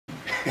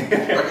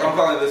I'm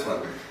calling this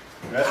one.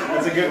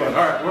 That's a good one. All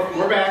right,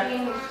 we're back.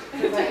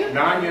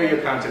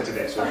 Non-yo-yo content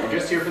today. So if you're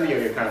just here for the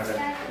yo-yo content,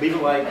 leave a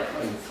like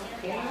and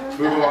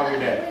move along your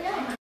day.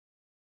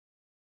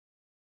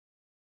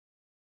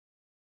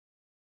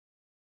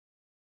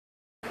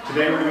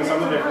 Today we're doing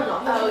something different.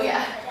 Oh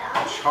yeah.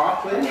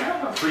 Chocolate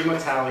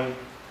Primotalii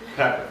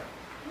pepper.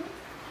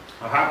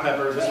 A hot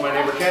pepper. This is my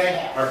neighbor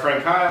Kay, our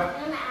friend Kyle.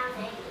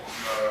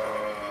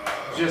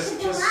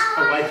 Just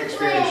a life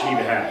experience you need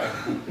to have.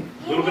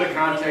 A little bit of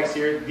context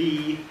here.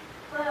 The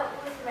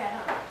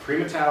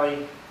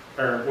Primotalii,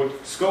 or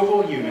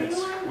Scoville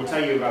units, will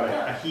tell you about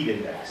a heat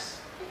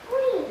index.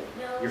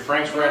 Your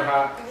Frank's Red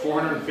Hot,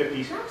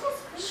 450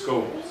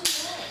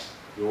 Scovilles.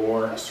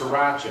 Your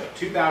Sriracha,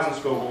 2,000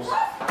 Scovilles.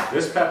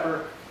 This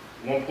pepper,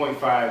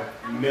 1.5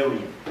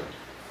 million.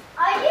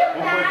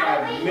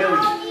 1.5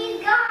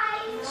 million.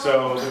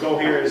 So the goal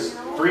here is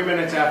 3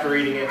 minutes after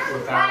eating it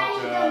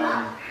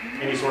without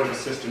any sort of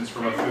assistance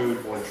from a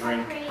food or a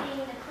drink.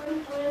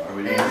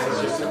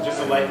 It's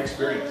just a life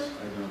experience.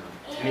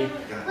 Any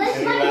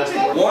last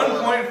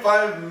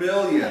 1.5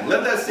 million.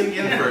 Let that sink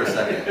in for a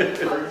second.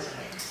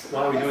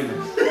 Why are we doing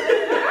this?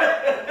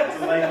 It's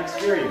a life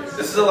experience.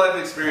 This is a life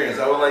experience.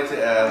 I would like to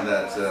add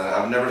that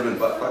I've never been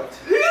butt fucked.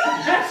 Yeah,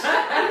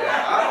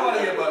 I don't want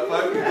to get butt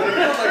fucked, but it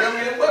feels like I'm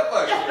getting butt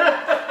fucked.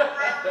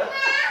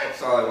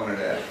 That's all I wanted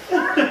to add.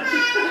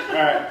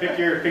 Alright,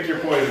 pick your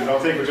poison. I'll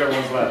take whichever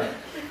one's left.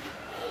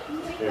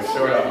 Here,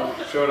 show it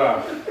off. Show it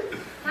off.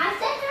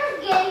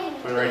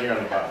 Put it right here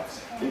on the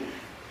box.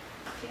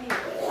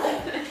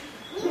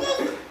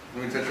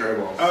 Let me touch your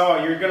eyeballs.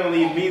 Oh, you're gonna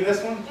leave me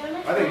this one?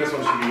 I think this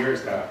one should be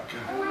yours, Kyle.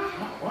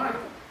 Why?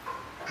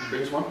 The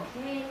biggest one?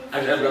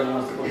 Actually, I've got the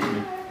ones that close to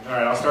me.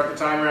 Alright, I'll start the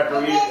timer after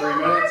we eat 3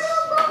 minutes.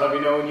 Let me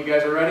know when you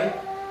guys are ready.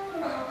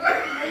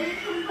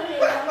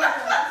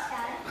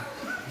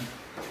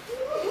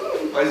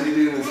 Why is he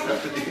doing this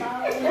stuff to me?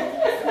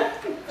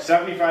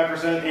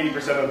 75%,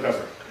 80% of the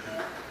pepper.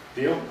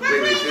 Deal?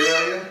 Wait, say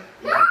that again?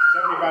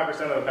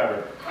 75% of the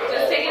pepper.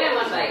 Just take it in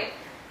one bite.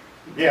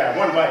 Yeah,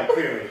 one bite,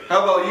 clearly.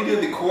 How about you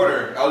do the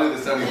quarter? I'll do the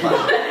 75. One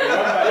bite.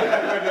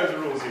 Everybody knows the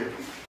rules here.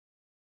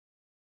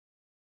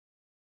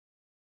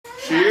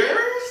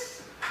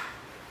 Cheers?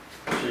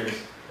 Cheers.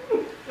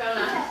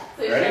 Jonah,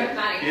 please Ready? share with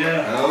Maddie.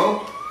 Yeah.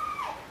 No?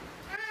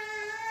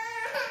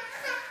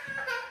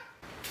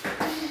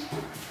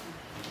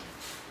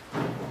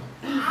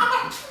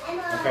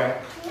 Okay.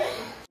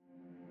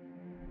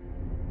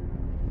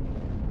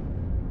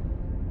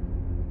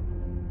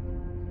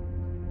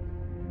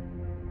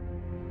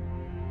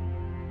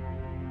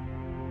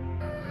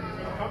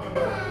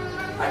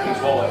 I can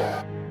swallow it.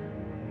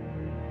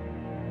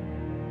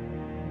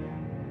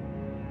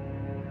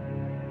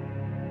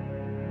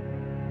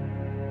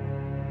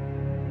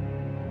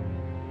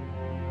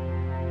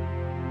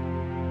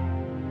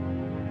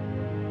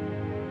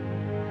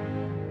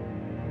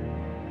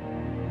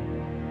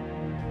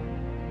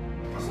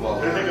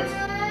 Here pick up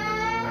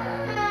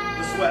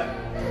the sweat.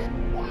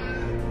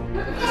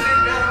 This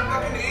ain't that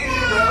fucking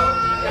easy, bro.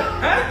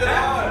 Put it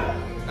on.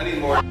 I need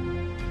more.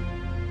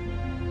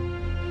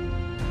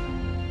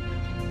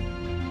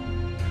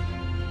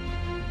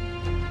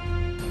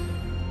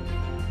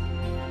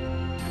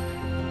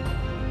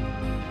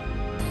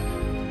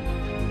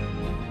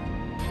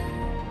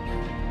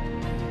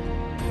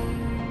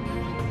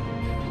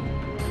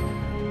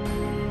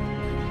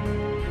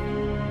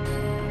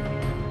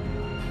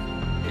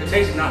 It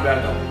tastes not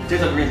bad though. It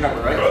tastes like green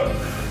pepper, right?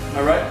 Am I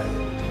right?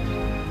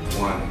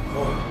 One.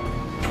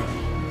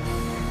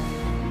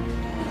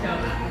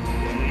 Jonah.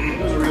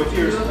 Those are real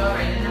tears. You'll go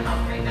right in the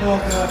house right now. Oh,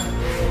 God.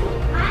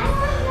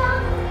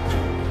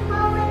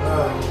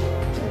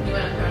 You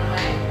want to throw it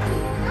away?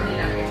 Clean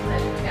up your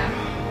plate, yeah?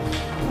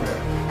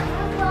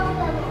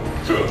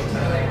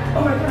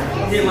 Oh my god.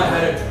 I'm getting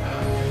lightheaded.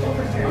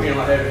 I'm getting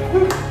lightheaded.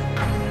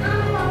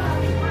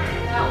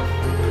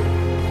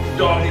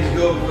 Dog needs to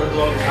go before the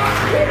dog is hot.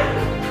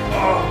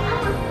 Oh.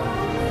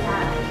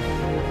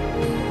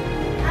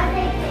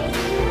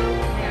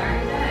 They are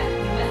good.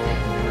 You missed it.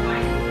 Never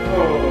mind.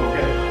 Oh,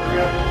 okay. Hurry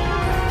up.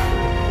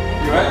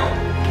 You right?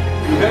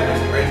 You okay?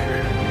 Rice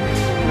beer.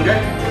 You okay?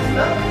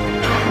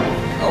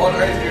 I want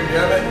rice beer,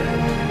 damn it.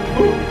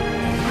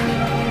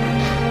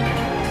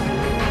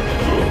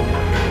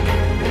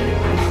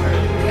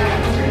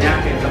 Your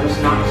napkins, I'm just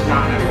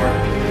not everywhere.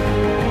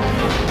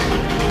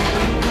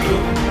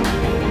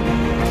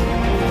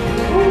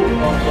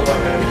 Oh, I'm so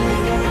lightheaded.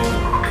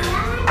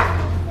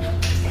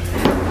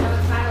 That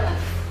was violent.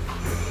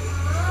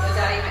 So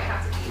Daddy might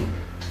have to eat.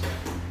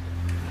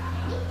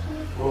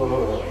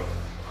 Whoa.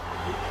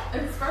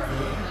 It's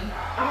perfect.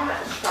 I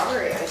want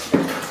strawberry ice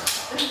cream.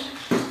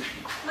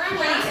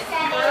 Wait, it's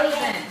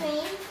frozen.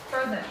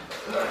 Frozen.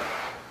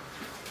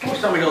 How much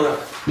time we go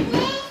left? I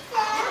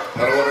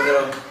don't want to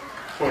know.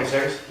 20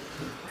 seconds.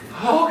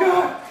 Oh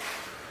god!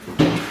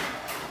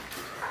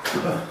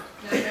 No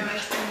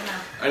ice cream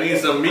enough. I need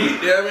some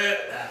meat, damn it.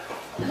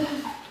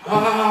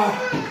 Ah!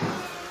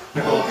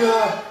 Oh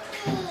god!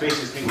 Face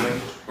is tingling.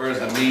 Where's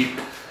the meat?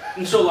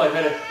 I'm so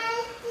lightheaded.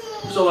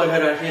 I'm so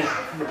lightheaded I can't.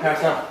 I'm gonna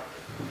pass out.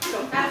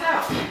 Don't pass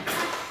out. We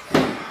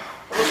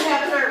can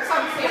have another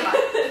song standby.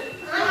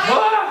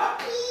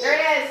 There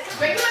it is.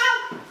 Wake him up.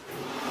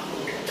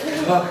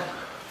 Fuck.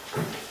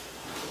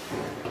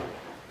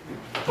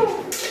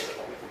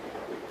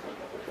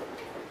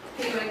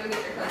 Hey, you want to go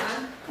get your coat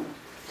on?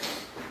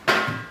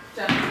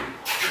 Joe.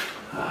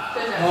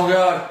 Joe. Oh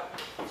God.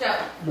 Joe.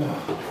 Do you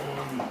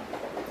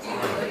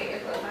want to go get your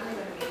coat on and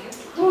go to meetings?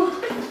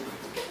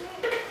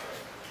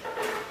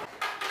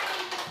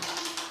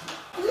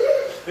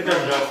 It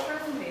doesn't help.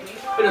 Maybe.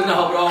 It doesn't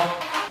help at all.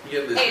 You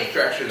get these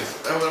contractions.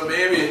 I'm a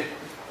baby.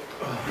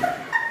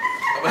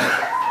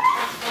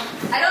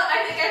 I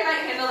think I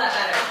might handle that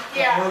better.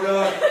 Yeah. Oh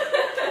God.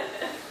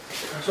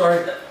 I'm sorry.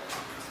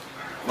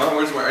 Mom,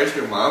 where's my ice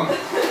cream, Mom? Give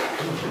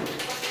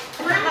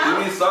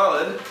me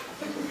solid.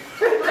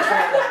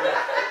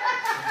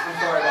 I'm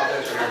sorry about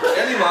this right here.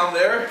 Any mom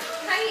there?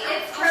 Honey,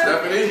 it's frozen.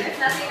 Stephanie? There's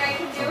nothing I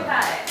can do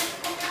about it.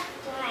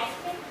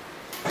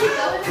 Go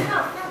in the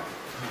house.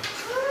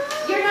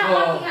 You're not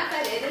walking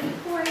outside. It is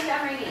pouring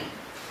down raining.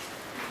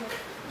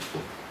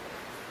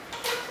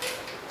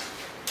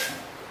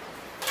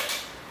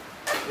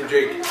 Hey,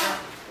 Jake,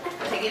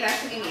 Take it back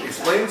to me.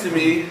 explain to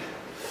me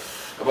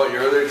about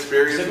your other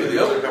experience with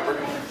the other pepper.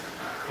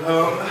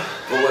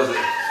 What was it?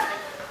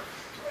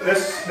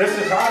 This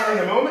is hotter in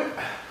the moment.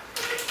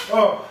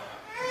 Oh.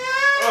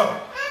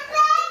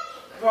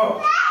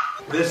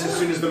 This, as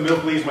soon as the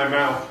milk leaves my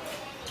mouth,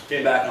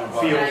 it Back on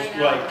fire. feels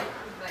like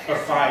a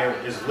fire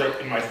is lit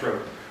in my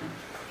throat.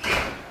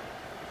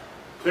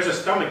 There's a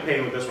stomach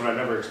pain with this one I've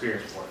never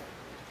experienced before.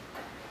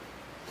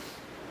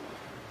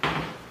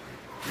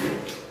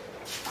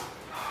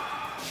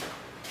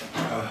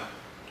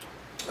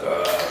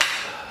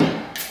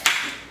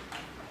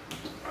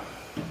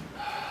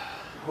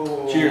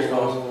 Cheers,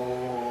 fellas.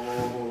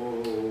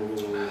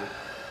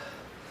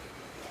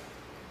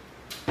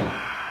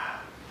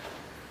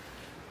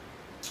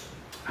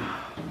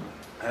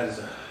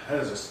 That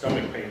is a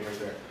stomach pain right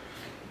there.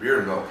 Beer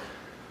and milk.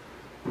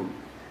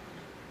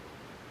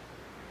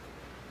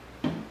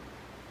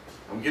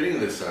 I'm getting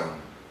this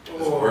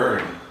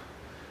burn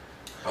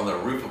on the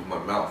roof of my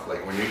mouth.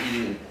 Like when you're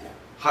eating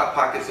Hot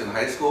Pockets in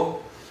high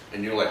school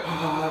and you're like,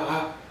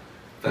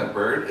 that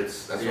burn,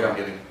 that's what I'm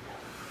getting.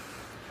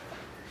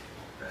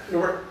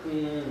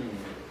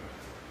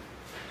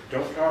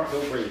 Don't talk,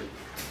 don't breathe.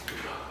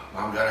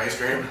 Mom got ice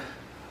cream?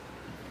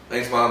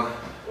 Thanks, Mom.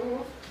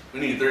 We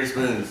need 30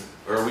 spoons.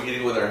 Or are we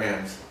eating with our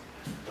hands?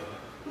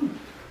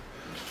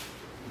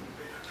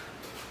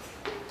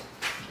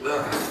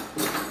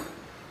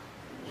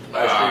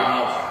 Ice cream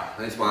helps.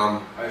 Thanks,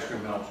 Mom. Ice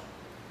cream helps.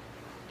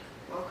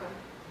 Welcome.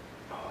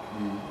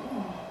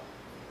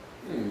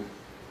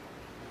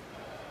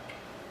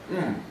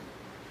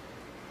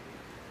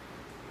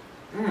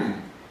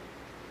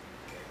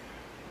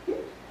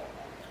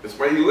 That's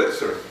my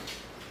elixir.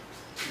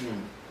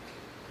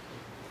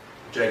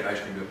 Jake, ice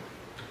cream good.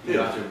 Dude.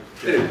 You got to.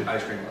 Jake,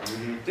 ice cream.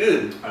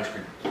 Dude, Ice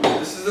cream.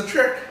 this is the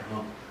trick.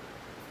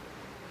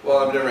 Well,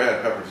 I've never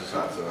had peppers this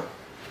hot, so.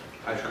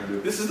 Ice cream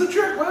good. This is the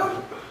trick,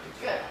 Mom.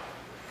 Good.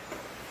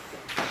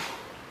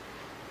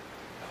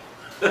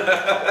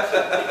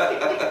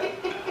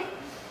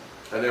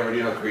 I never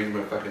knew how crazy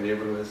my fucking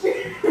neighbor was.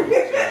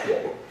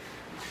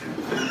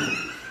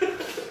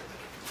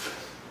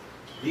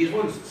 These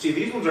ones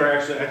are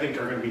actually, I think,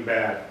 are going to be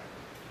bad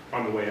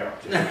on the way out.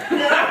 Too. Did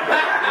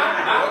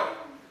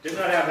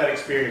not have that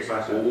experience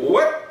last time.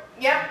 What?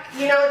 Yep.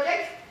 You know what,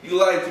 Jake? You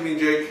lied to me,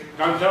 Jake.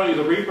 I'm telling you,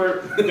 the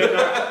Reaper did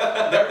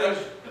not. There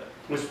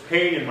was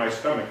pain in my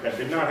stomach. That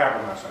did not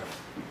happen last time.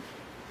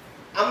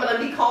 I'm gonna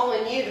be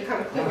calling you to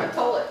come clean my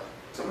toilet.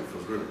 Something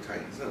feels really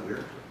tight. Isn't that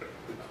weird?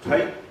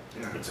 Tight?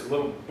 Yeah. It's a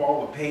little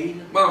ball of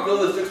pain. Mom, fill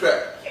this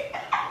six-pack.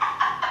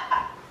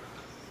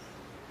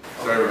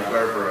 Sorry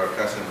for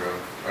cussing, bro,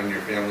 on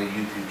your family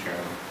YouTube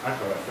channel. I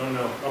thought, don't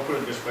know. I'll put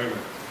a disclaimer.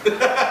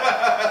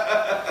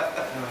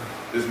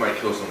 This might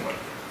kill someone.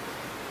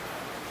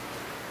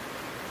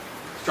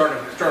 Starting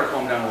to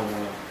calm down a little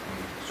more.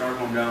 Starting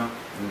to calm down.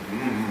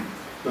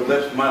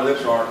 My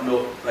lips are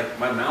like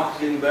my mouth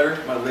is getting better.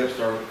 My lips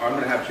are. I'm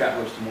gonna have chapped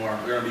lips tomorrow.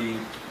 They're gonna be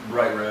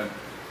bright red.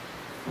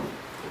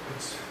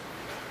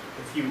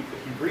 If you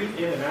breathe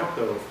in and out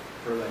though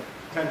for like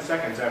 10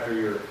 seconds after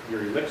your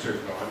elixir's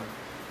gone,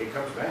 it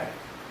comes back.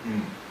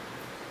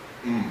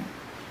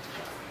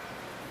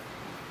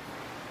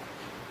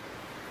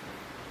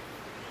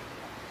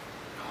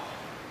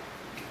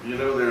 You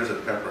know, there's a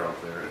pepper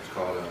out there. It's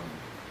called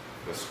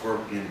the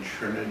Scorpion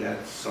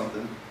Trinidad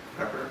something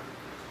pepper.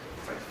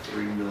 It's like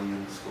 3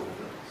 million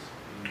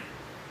Scovilles.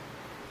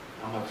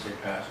 I'm about to say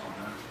pass on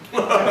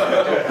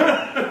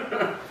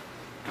that.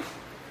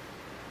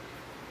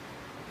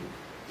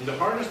 The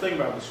hardest thing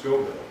about the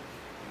Scoville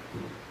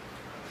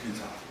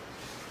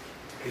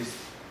is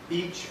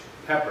each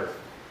pepper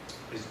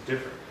is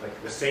different.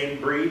 Like the same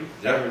breed,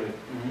 everything,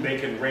 they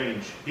can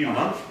range huge.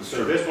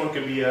 So this one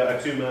could be a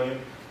 2 million,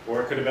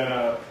 or it could have been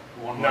a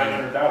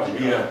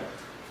 900,000. Yeah.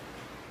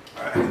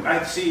 I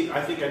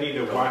think I need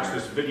to watch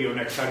this video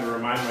next time to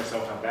remind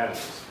myself how bad it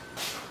is.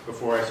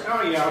 before I said,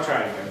 oh yeah, I'll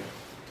try it again.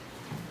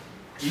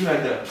 You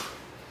had to.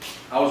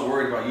 I was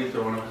worried about you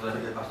throwing up because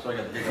I still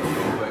got the hiccups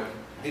real quick.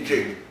 Hey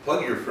Jake,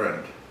 plug your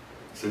friend.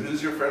 So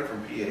who's your friend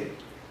from PA?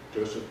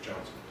 Joseph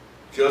Johnson.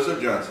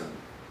 Joseph Johnson.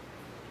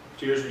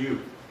 Cheers to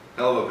you.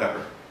 Hell of a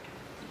pepper.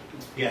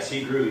 Yes,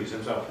 he grew these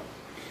himself.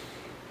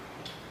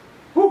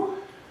 Whew.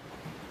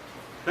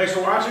 Thanks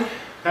for watching.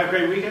 Have a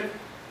great weekend.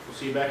 We'll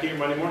see you back here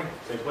Monday morning.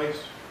 Same place,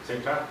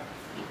 same time.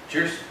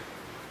 Cheers.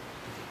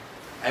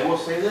 I will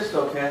say this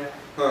though, Ken.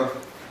 Huh.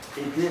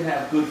 It did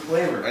have good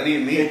flavor. I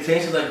need meat. It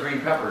tasted like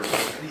green peppers.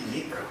 I need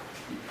meat, bro.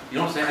 You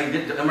know what I'm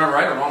saying? Am I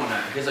right or wrong on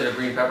that? It tastes like a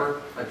green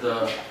pepper, like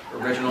the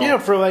original. Yeah,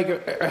 for like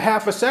a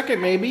half a second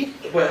maybe.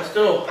 But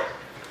still.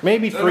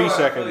 Maybe No, 3 no, I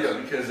seconds. feel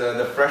you, because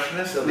the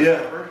freshness of the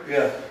pepper.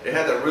 Yeah. It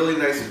had that really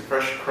nice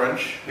fresh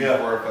crunch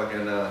before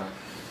fucking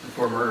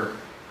Before murder.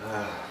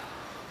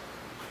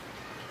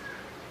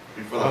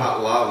 Before the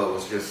hot lava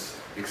was just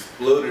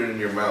exploded in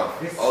your mouth.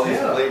 All these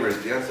Yeah.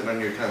 flavors dancing on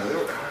your tongue. I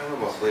don't know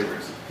about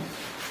flavors.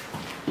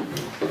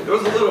 There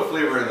was a little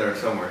flavor in there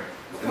somewhere,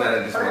 and then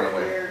it just went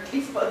away. Your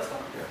taste buds.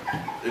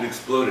 Yeah. It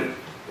exploded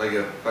like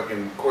a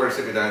fucking quarter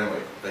stick of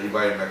dynamite that you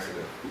buy in Mexico.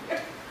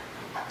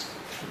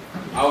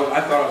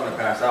 I thought I was gonna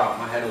pass out.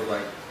 My head was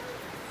like,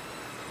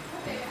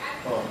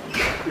 Oh.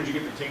 Did you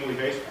get the tingly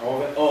face?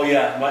 All of it? oh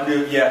yeah, my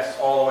dude, yes,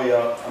 all the way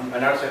up. And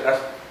that's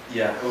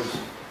yeah, it was.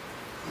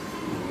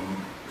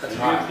 That's Did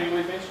you get hot. the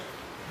tingly face?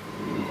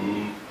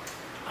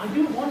 I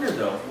do wonder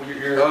though. When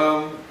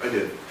I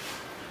did.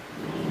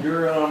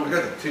 I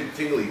got the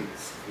tingly,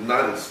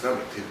 knotted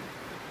stomach too.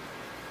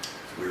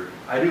 It's weird.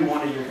 I do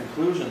wonder your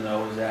conclusion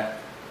though is that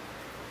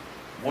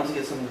once it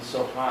gets something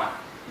so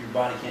hot, your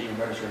body can't even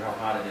register how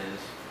hot it is.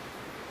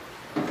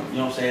 You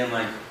know what I'm saying?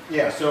 Like.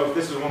 Yeah, so if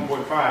this is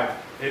 1.5,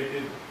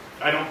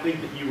 I don't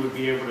think that you would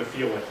be able to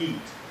feel a heat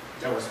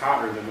that was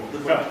hotter than what we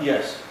felt.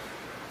 Yes.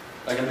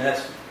 Like I mean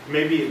that's.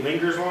 Maybe it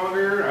lingers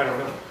longer. I don't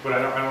know, but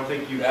I don't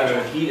think you The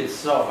actual could heat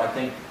itself, I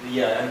think,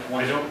 yeah, and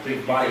once I don't think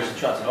your body you just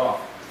could- shuts it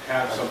off.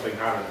 have something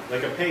hotter,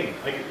 like a pain.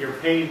 Like your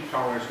pain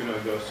tolerance is going to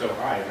go so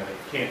high that it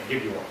can't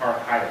give you a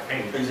higher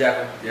pain.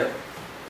 Exactly. Yep.